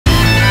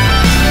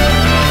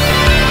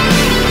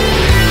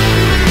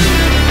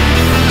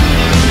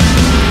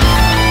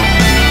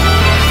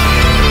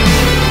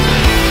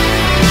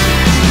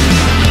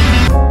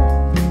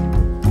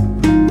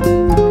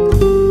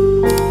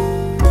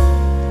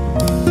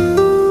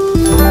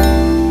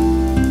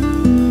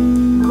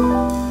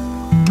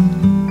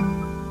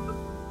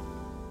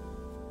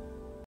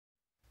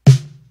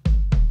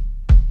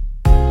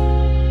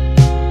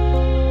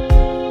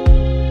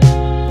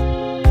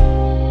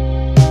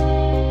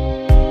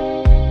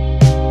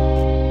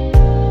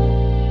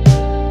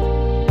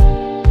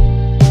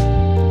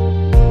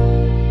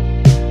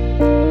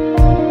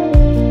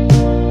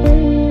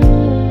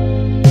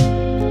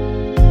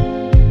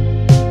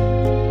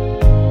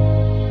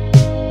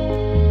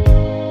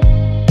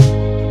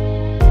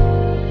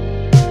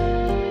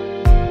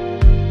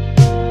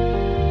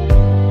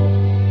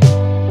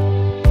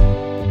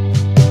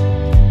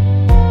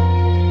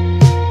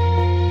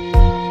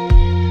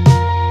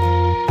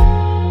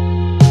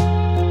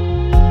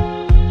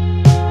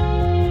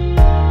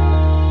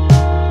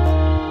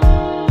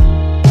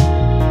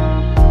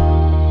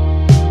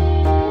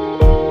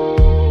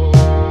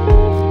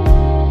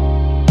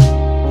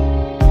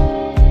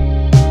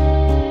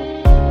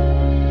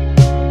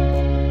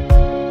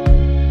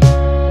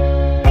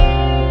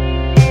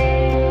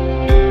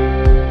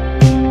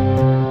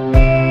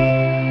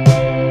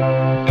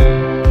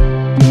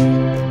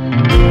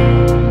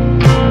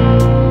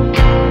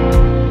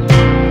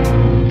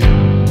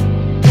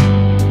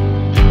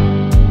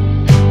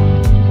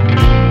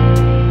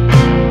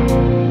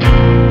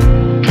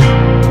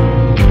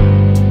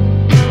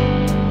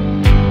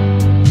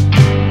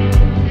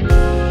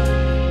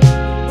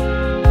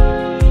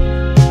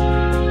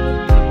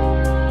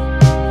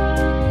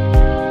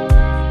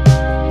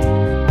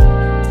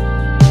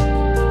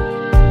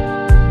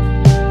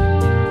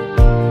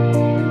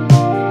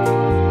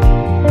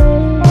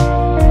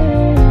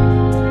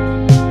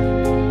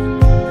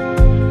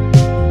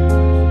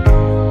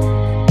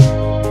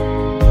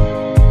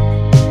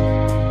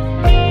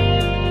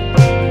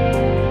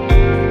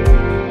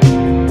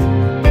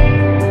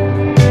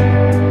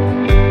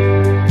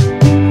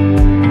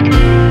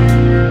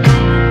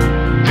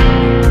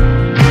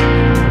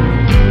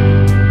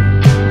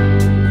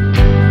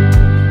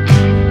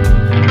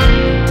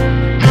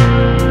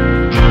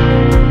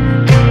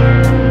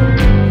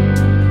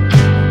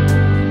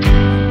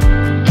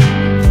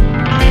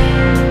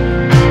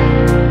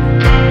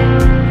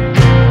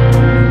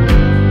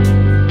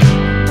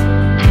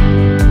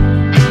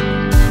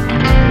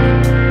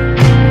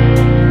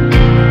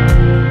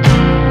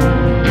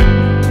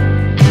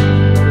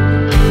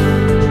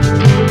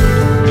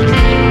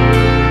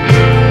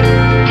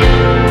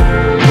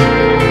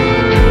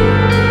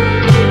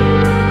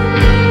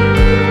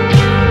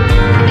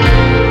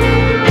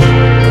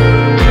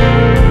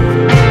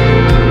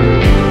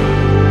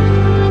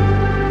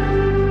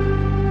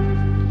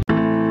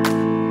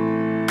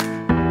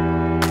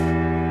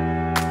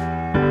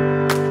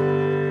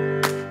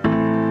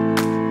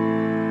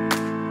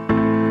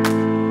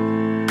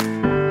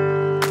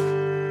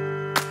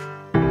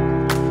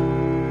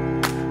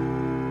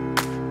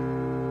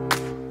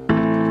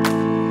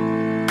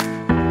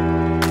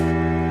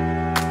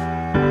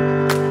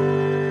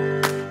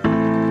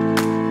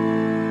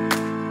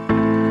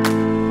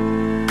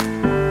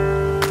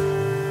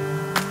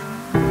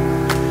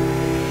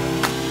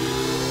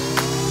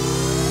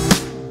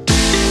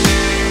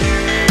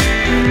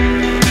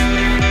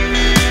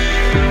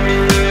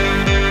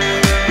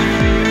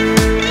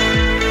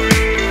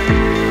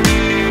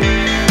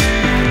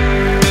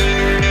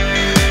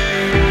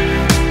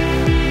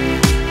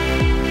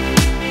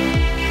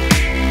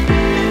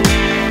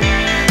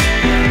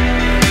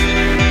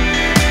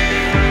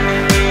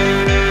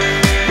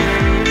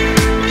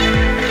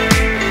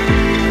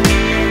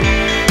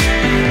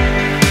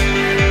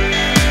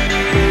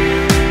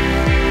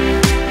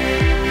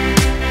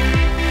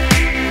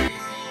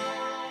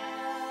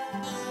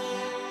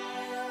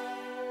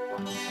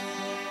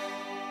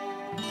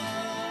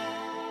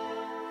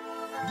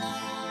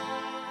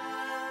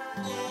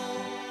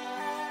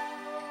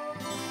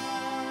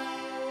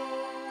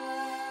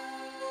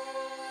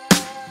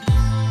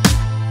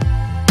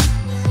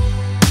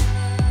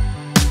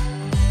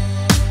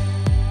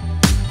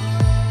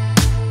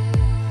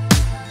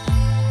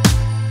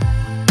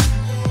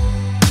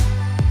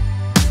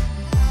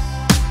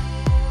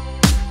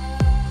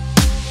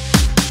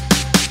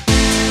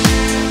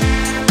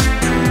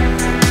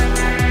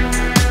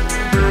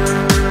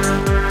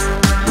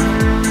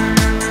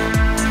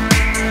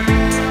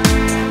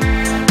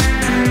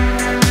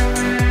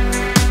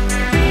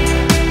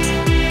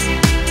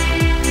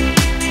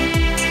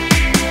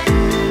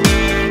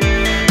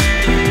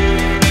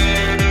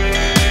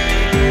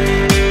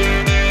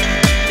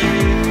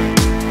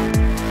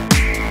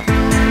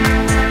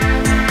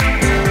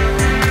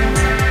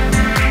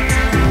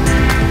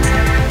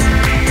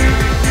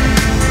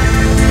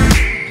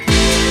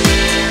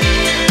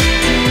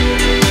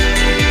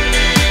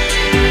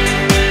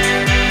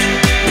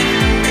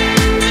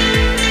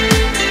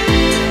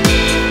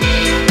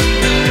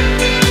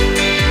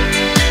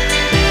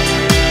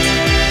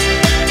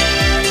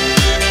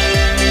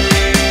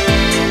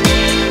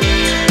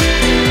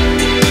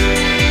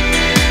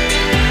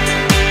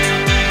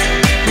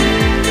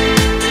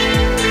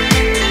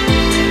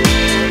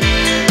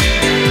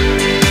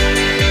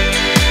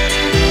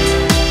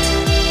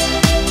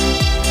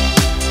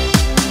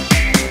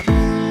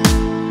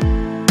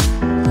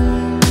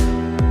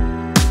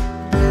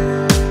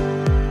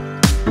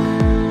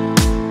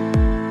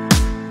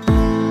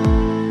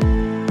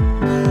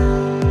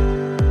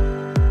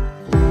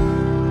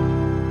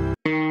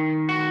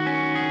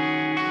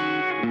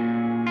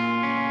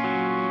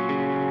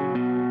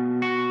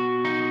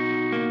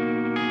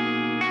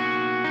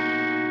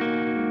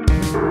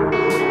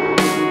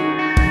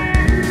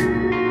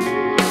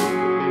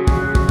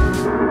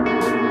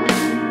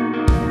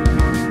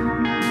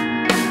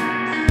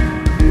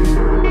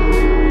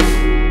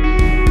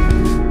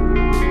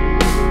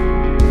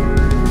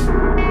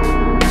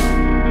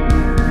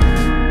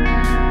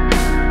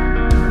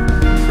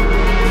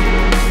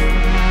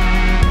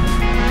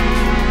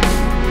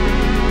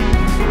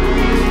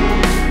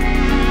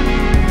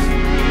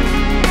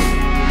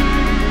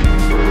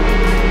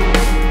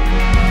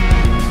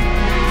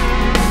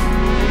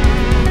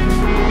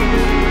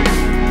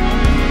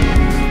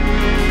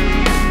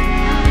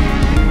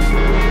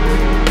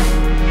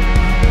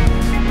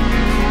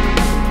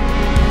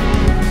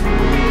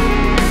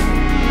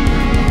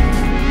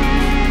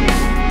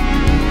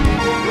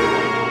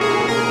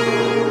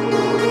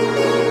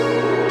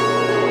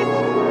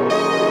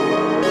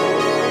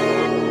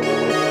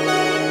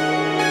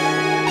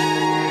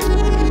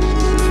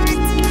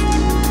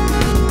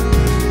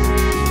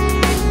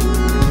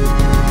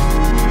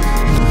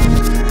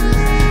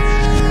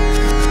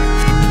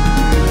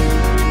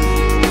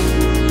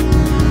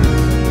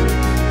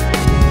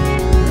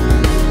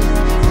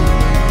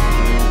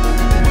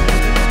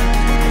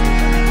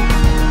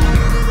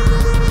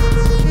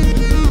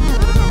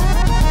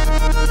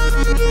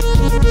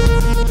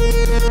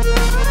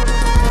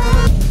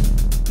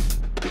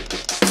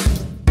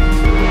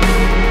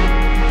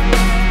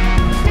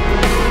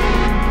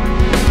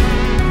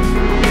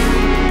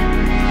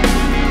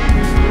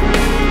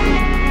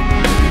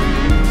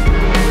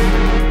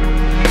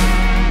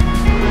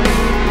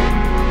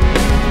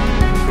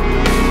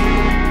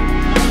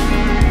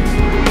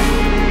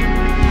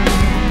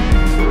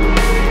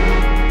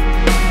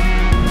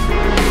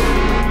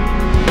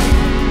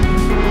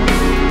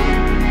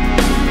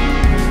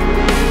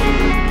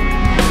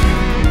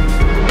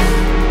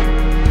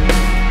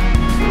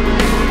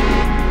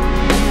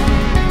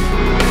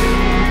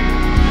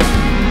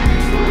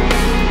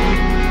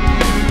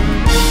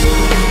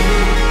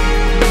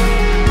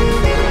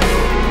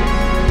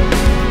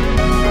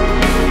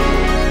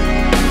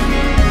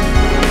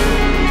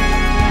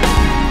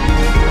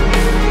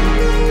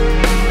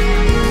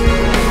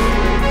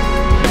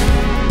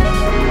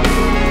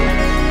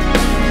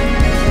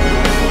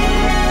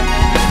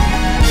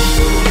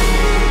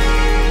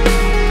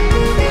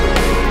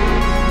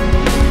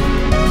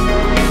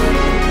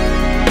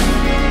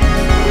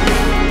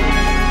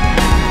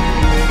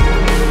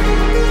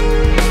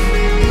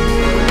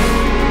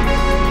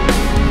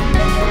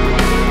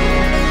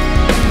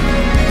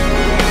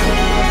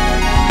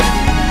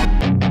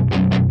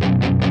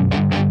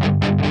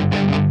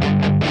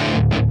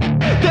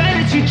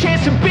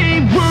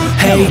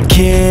Hey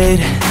kid,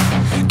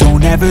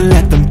 don't ever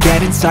let them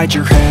get inside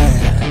your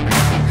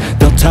head.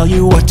 They'll tell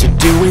you what to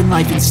do in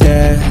life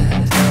instead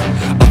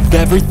of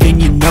everything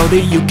you know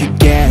that you could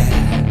get.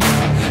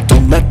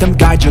 Don't let them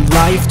guide your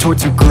life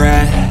towards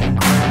regret.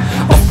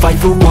 I'll fight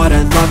for what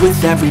I love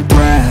with every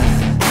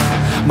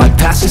breath. My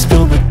past is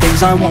filled with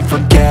things I won't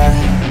forget.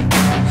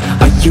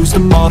 I use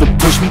them all to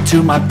push me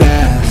to my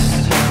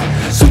best.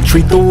 So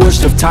treat the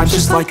worst of times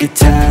just like a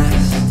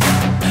test.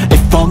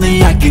 If If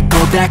only I could go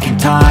back in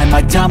time,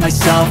 I'd tell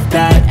myself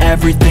that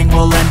everything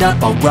will end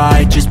up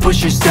alright. Just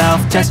push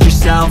yourself, test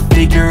yourself,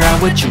 figure out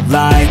what you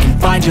like,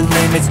 and find your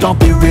limits, don't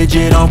be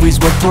rigid, always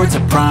work towards a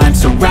prime.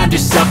 Surround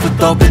yourself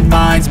with open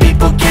minds,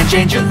 people can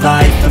change your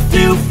life. A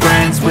few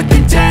friends with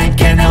intent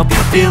can help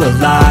you feel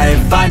alive.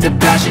 Find a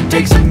passion,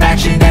 take some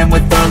action, and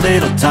with a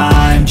little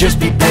time, just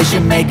be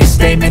patient, make a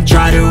statement,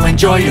 try to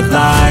enjoy your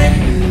life.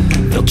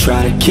 They'll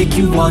try to kick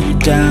you while you're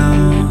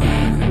down,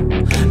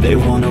 they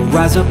wanna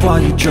rise up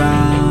while you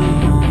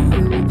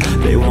drown.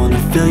 They wanna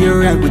fill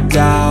your head with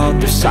doubt,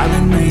 they're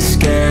silently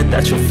scared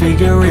that you'll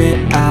figure it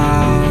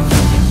out.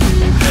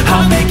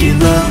 I'll make it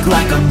look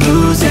like I'm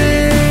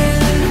losing,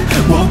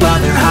 won't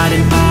bother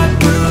hiding my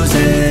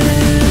bruises.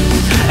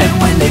 And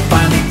when they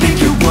finally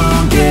think you're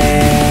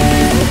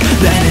wounded,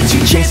 then it's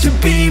your chance to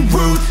be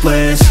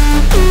ruthless.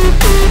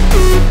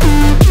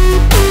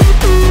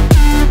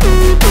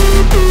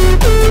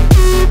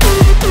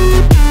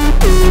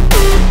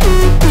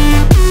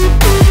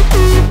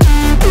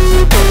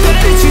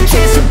 It's your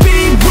chance to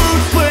be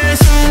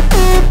ruthless.